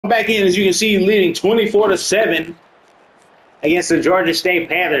Back in, as you can see, leading 24-7 against the Georgia State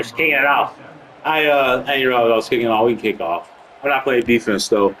Panthers, kicking it off. I didn't realize I was kicking off. We can kick off. I'm not playing defense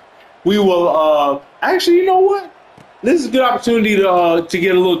though. We will. Actually, you know what? This is a good opportunity to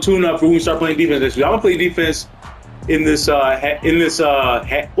get a little tune up for when we start playing defense this week. I'm gonna play defense in this. Well,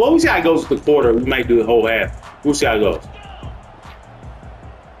 we'll see how it goes with the quarter. We might do the whole half. We'll see how it goes.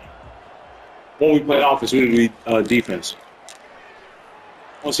 When we play offense, we need defense.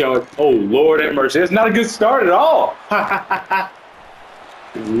 We'll see how it. Oh Lord have mercy! That's not a good start at all.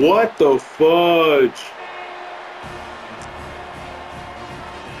 What the fudge?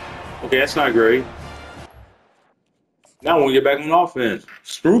 Okay, that's not great. Now I want to get back on offense.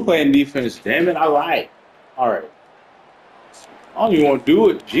 Screw playing defense. Damn it, I lied. All right. I don't even want to do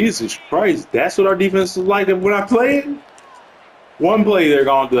it. Jesus Christ. That's what our defense is like when I play it? One play, they're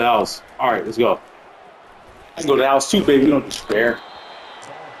going to the house. All right, let's go. Let's go to the house too, baby. We don't despair.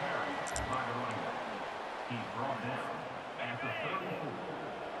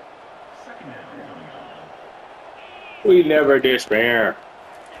 We never despair.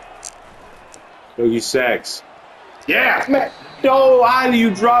 Yogi Sacks. Yeah, man. Yo, how do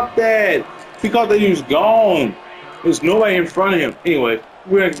you drop that? Because they was gone. There's nobody in front of him. Anyway,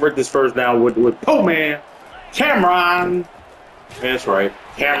 we're going to convert this first down with oh man, Cameron. That's right.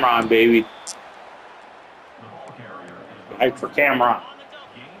 Cameron, baby. Hype for Cameron.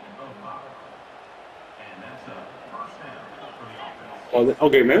 Oh,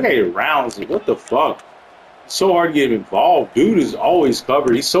 okay, man, we got 8 rounds. What the fuck? It's so hard to get him involved. Dude is always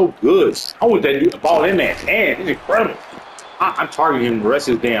covered. He's so good. I want that dude, ball in that hand. He's incredible. I'm targeting him the rest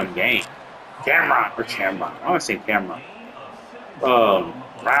of the damn game. Cameron. I want to say Cameron.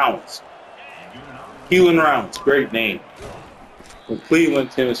 Rounds. Keelan Rounds. Great name. From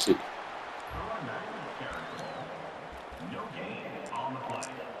Cleveland, Tennessee.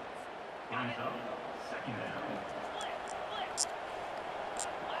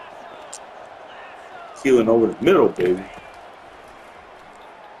 Keelan over the middle, baby.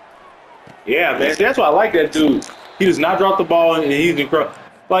 Yeah, man. That's why I like that dude. He does not drop the ball, and he's incredible.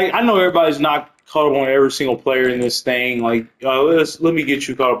 Like, I know everybody's not caught up on every single player in this thing. Like, let me get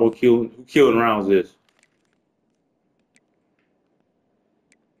you caught up on who Keelan Rounds is.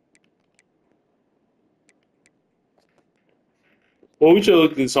 Well, we should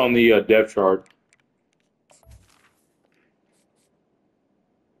look at this on the depth chart.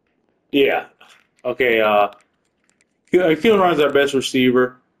 Yeah. Okay. Keelan Rounds is our best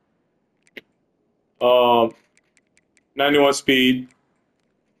receiver. 91 speed.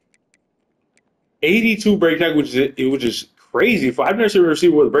 82 break tackle, which is crazy. I've never seen a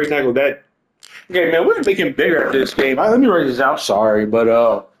receiver with a break tackle that. Okay, man, we're gonna make him bigger after this game. Let me write this out. Sorry, but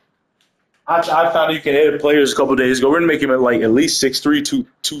I found you can edit players a couple days ago. We're gonna make him at least 6'3",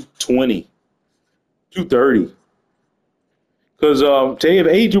 220, 230. Because to have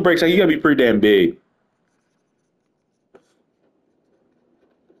 82 break tackle, you gotta be pretty damn big.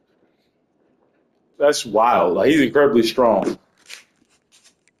 That's wild. Like, he's incredibly strong.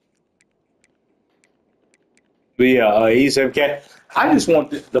 But yeah, he's a cat. I just want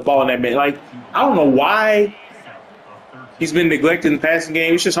the ball in that man. Like, I don't know why he's been neglected in the passing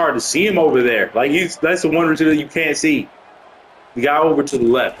game. It's just hard to see him over there. Like, that's the one or two that you can't see. The guy over to the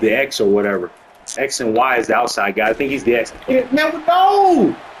left, the X or whatever. X and Y is the outside guy. I think he's the X.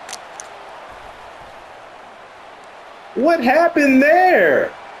 No! What happened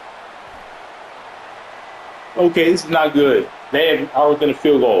there? Okay, this is not good. They have already been a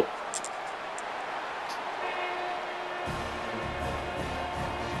field goal.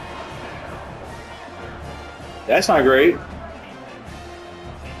 That's not great.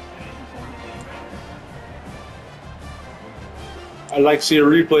 I'd like to see a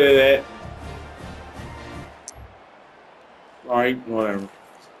replay of that. All right, whatever.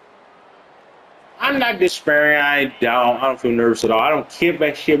 I'm not despairing. I don't feel nervous at all. I don't care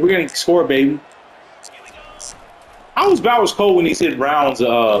about shit. We're gonna score, baby. I was cold when he said Rounds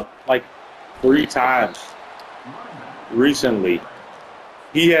like 3 times recently.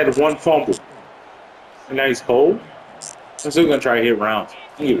 He had 1 fumble. And now he's cold. I'm still gonna try to hit Rounds.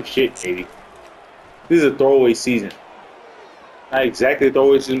 I don't give a shit, baby. This is a throwaway season. Not exactly a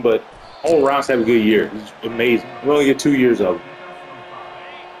throwaway season, but all Rounds have a good year. It's amazing. We only get 2 years of it.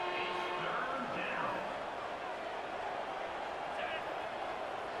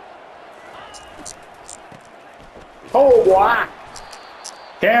 Oh boy!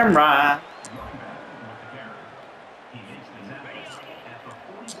 Camera.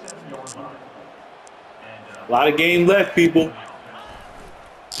 A lot of game left, people.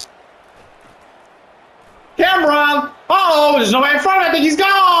 Cameron! Oh, there's nobody in front. I think he's gone.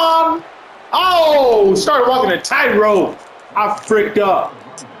 Oh, started walking a tightrope. I fricked up.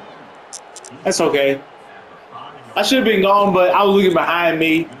 That's okay. I should have been gone, but I was looking behind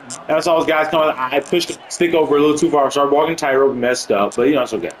me. And I saw those guys coming. I pushed the stick over a little too far. Started walking tightrope and messed up. But, you know,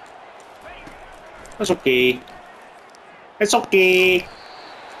 it's okay. That's okay. It's okay.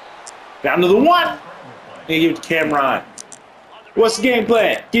 Down to the one. And give it to Cameron. What's the game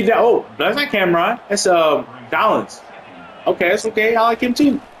plan? Get that. Oh, that's not Cameron. That's Collins. Okay, that's okay. I like him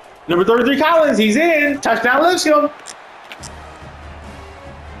too. Number 33, Collins. He's in. Touchdown, Lipscomb.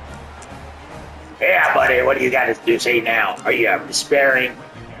 Yeah, buddy. What do you got to say now? Are you despairing?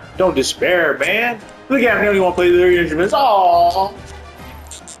 Don't despair, man. Look at him. They only want to play their instruments. Aww.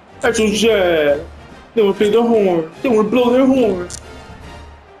 That's so sad. They want to play their horn. They want to blow their horn.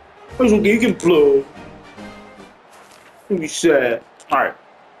 That's okay. You can blow. Don't be sad. All right.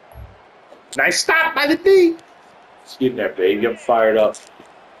 Nice stop by the D. Let's get in there, baby. I'm fired up.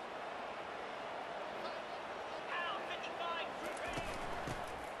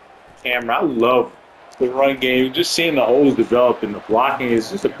 Cameron, I love the run game. Just seeing the holes develop and the blocking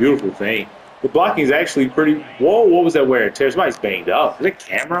is just a beautiful thing. The blocking is actually pretty. Whoa, what was that wear and tear? Somebody's banged up. Is it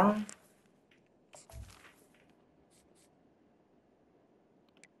Cameron?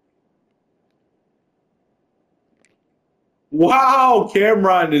 Wow,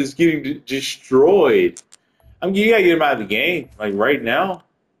 Cameron is getting destroyed. I mean, you gotta get him out of the game, like right now.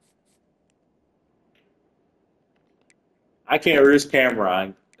 I can't risk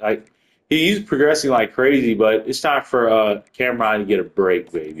Cameron. Like he's progressing like crazy, but it's time for Cameron to get a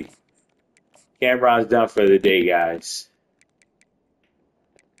break, baby. Cameron's done for the day, guys.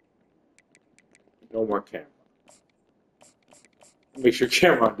 No more Cameron. Make sure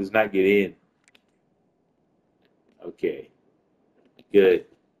Cameron does not get in. Okay. Good.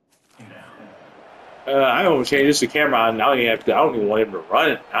 I don't change this to Cameron. I don't even want him to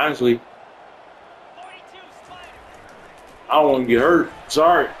run it, honestly. I don't want to get hurt.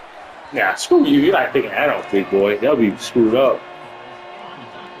 Sorry. Yeah, screw you. You're not taking that off, big boy. That'll be screwed up.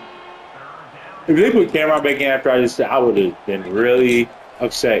 If they put Cameron back in after I would have been really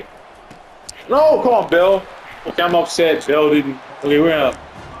upset. No, come on, Bill. Okay, I'm upset. Bill didn't. Okay,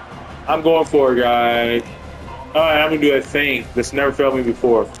 I'm going for it, guys. All right, I'm going to do that thing that's never failed me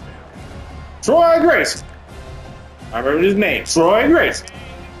before. Troy Grace. I remember his name. Troy Grace.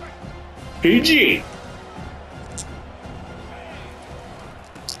 PG.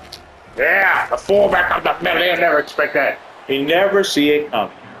 Yeah, the fullback of the middle. They'll never expect that. You never see it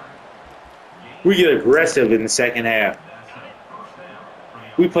coming. We get aggressive in the second half.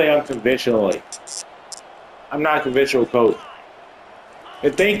 We play unconventionally. I'm not a conventional coach.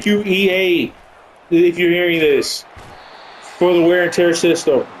 And thank you, EA, if you're hearing this, for the wear and tear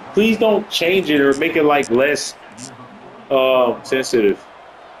system. Please don't change it or make it like less sensitive.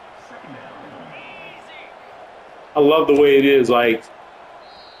 I love the way it is. Like,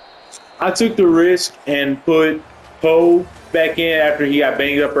 I took the risk and put Poe back in after he got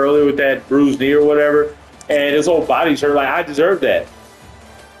banged up earlier with that bruised knee or whatever, and his whole body's hurt. Like, I deserve that.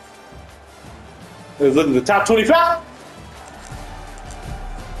 Let's look at the top 25.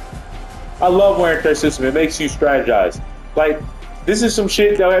 I love wear and tear system. It makes you strategize. Like, this is some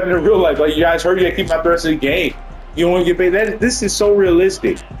shit that happened in real life. Like, you guys heard, you gotta keep my rest of the game. You don't want to get paid. This is so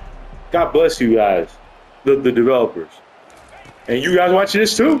realistic. God bless you guys, the developers. And you guys watching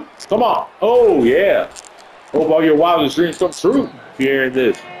this too? Come on. Oh, yeah. Hope all your wildest dreams come true if you're hearing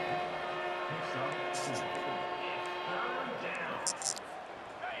this.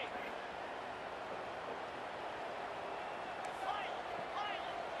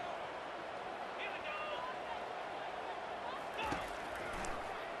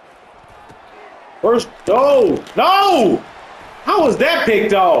 First, no! How was that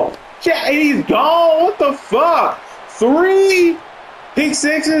picked off? Yeah, he's gone. What the fuck? 3 pick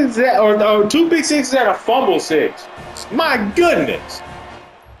sixes or 2 pick sixes and a fumble 6. My goodness.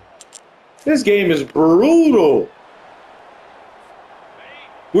 This game is brutal.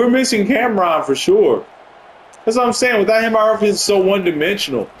 We're missing Cameron for sure. That's what I'm saying. Without him, our offense is so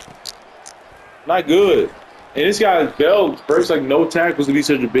one-dimensional. Not good. And this guy, Bell, breaks like no tackles to be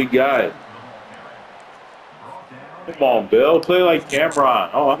such a big guy. Come on, Bill. Play like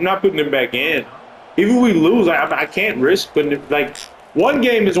Cameron. Oh, I'm not putting him back in. Even if we lose, I can't risk putting him. Like, one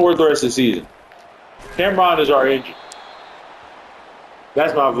game is worth the rest of the season. Cameron is our engine.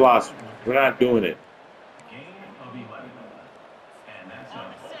 That's my philosophy. We're not doing it.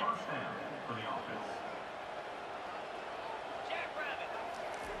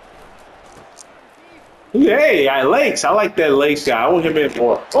 Hey, Lakes. I like that Lakes guy. I want him in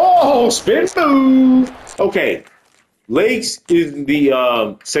more. Oh, spin move. Okay. Lakes is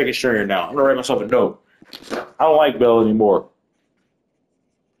the second stringer now. I'm gonna write myself a note. I don't like Bell anymore.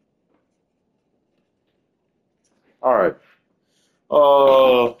 All right.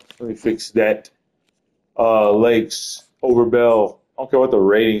 Let me fix that. Lakes over Bell. I don't care what the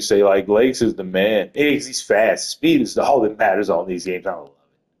ratings say. Like Lakes is the man. He's fast. Speed is all that matters on these games. I don't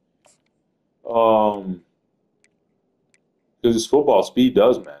love it. Because it's football, speed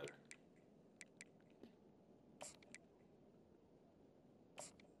does matter.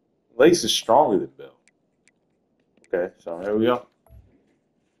 Lakes is stronger than Bell. Okay, so there we go.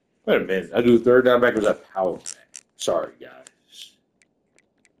 Wait a minute. I do third down back with that power back. Sorry, guys.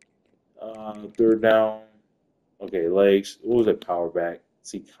 Third down. Okay, Lakes. What was that power back?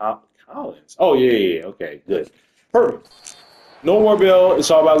 Let's see, Collins. Oh, yeah. Okay, good. Perfect. No more Bell. It's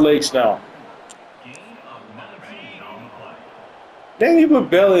all about Lakes now. Then you put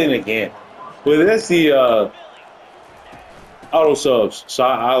Bell in again. Well, that's the auto subs, so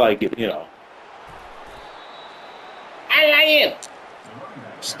I like it, I like it.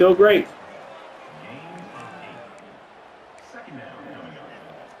 Still great.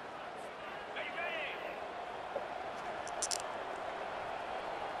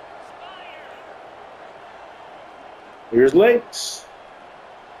 Here's Lakes.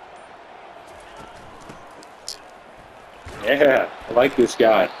 Yeah, I like this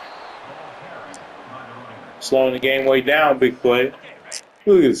guy. Slowing the game way down, big play.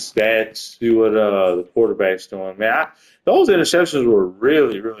 Look at his stats. See what the quarterback's doing. Man, those interceptions were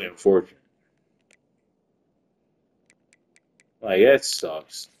really, really unfortunate. Like, that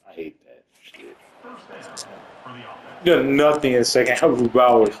sucks. I hate that shit. Got nothing in the second half of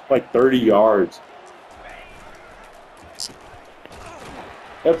Bowers. Like 30 yards.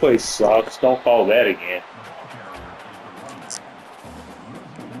 That play sucks. Don't call that again.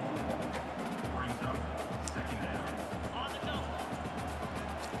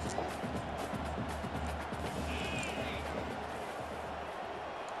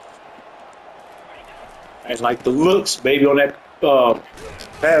 And like the looks, baby, on that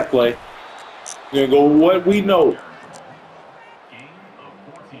pass play. You're going to go what we know.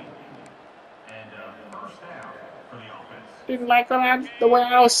 Didn't like the way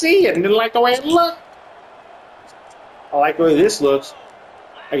I was seeing. Didn't like the way it looked. I like the way this looks.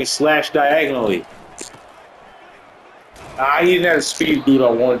 I can slash diagonally. He didn't have the speed to do what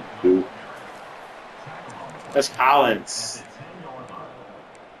I wanted to do. That's Collins.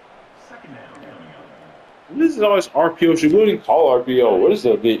 This is always RPO. She wouldn't even call RPO. What is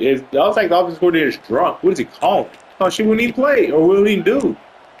it? I don't think the offensive coordinator is drunk. What is he calling? Oh, she wouldn't even play, or what would he do?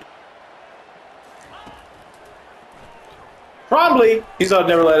 Trombley, he's not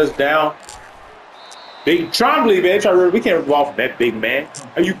never let us down. Big Trombley, man. We can't move off from that big man.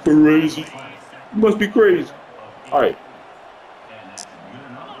 Are you crazy? You must be crazy. All right.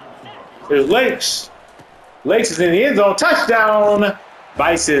 There's Lakes. Lakes is in the end zone. Touchdown,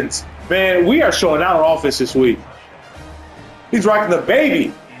 Bisons. Man, we are showing out on offense this week. He's rocking the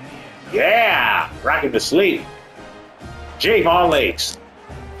baby. Yeah, rocking the sleep. Javon Lakes.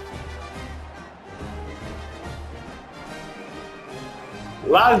 A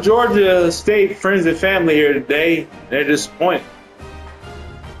lot of Georgia State friends and family here today. They're disappointed.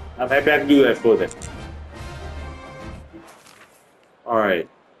 I'm happy I can do that for them. All right.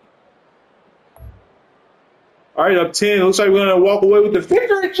 All right, up 10. Looks like we're going to walk away with the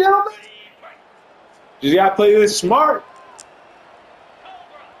victory, gentlemen. You got to play this smart.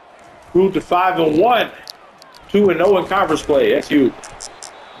 Move to 5-1. 2-0 in conference play. That's huge.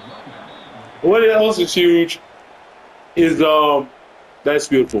 What else is huge is, that's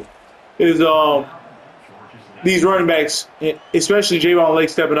beautiful, is these running backs, especially Javon Lake,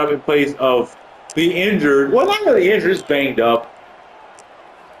 stepping up in place of the injured. Well, not really injured, just banged up.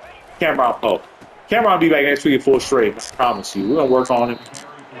 Cameron Pope. Cameron will be back next week at full strength. I promise you. We're going to work on him.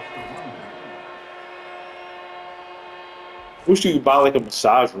 Wish you could buy like a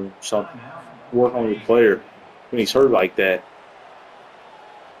massage room or something. Work on your player when he's hurt like that.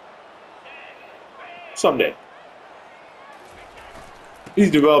 Someday.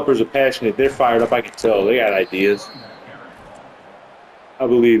 These developers are passionate. They're fired up. I can tell. They got ideas. I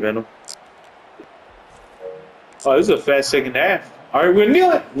believe in them. Oh, this is a fast second half. All right, we're going to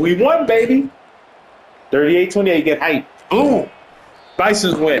kneel it. We won, baby. 38-28, get hype. Boom.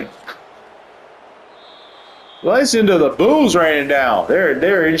 Bisons win. Listen to the Bulls raining down.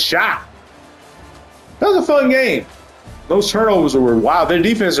 They're in shock. That was a fun game. Those turnovers were wild. Their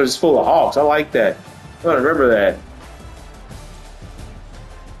defense is full of hawks. I like that. I'm going to remember that.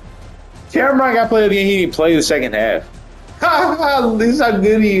 Cameron got played the game. He didn't play the second half. This is how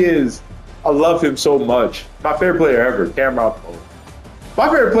good he is. I love him so much. My favorite player ever, Cameron. My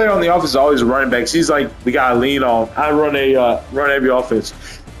favorite player on the offense is always a running back. He's like the guy I lean on. I run every offense,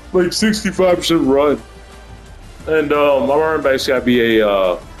 like 65% run, and my running back's got to be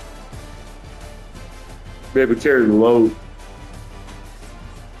able to carry the load.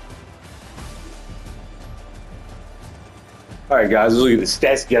 All right, guys, let's look at the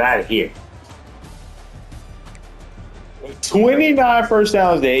stats. Get out of here. 29 first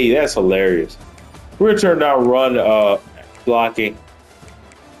downs to 8. That's hilarious. We're going to turn down run blocking.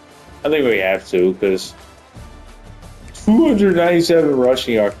 I think we have to because 297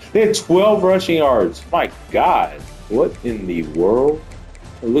 rushing yards. They had 12 rushing yards. My God. What in the world?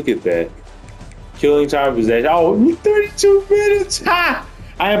 Look at that. Killing time possession. Oh, 32 minutes. Ha!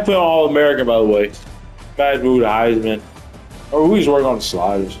 I am playing All-American, by the way. Bad move to Heisman. Or we just work on the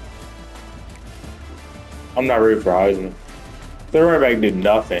sliders. I'm not ready for Heisman. The running back did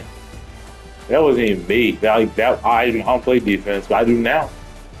nothing. That wasn't even me. I don't play defense, but I do now.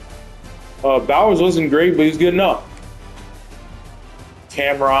 Bowers wasn't great, but he's good enough.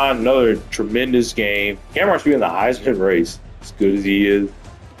 Cameron, another tremendous game. Cameron should be in the Heisman race, as good as he is.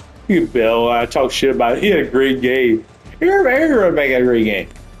 Look at Bell. I talk shit about it. He had a great game. Every running back had a great game.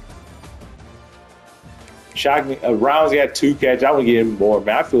 Shocking. Rounds got 2 catches. I would get him more,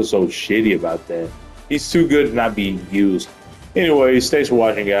 man. I feel so shitty about that. He's too good to not being used. Anyways, thanks for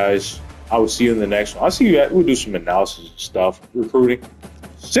watching, guys. I will see you in the next one. I'll see you. We'll do some analysis and stuff, recruiting.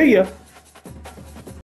 See ya.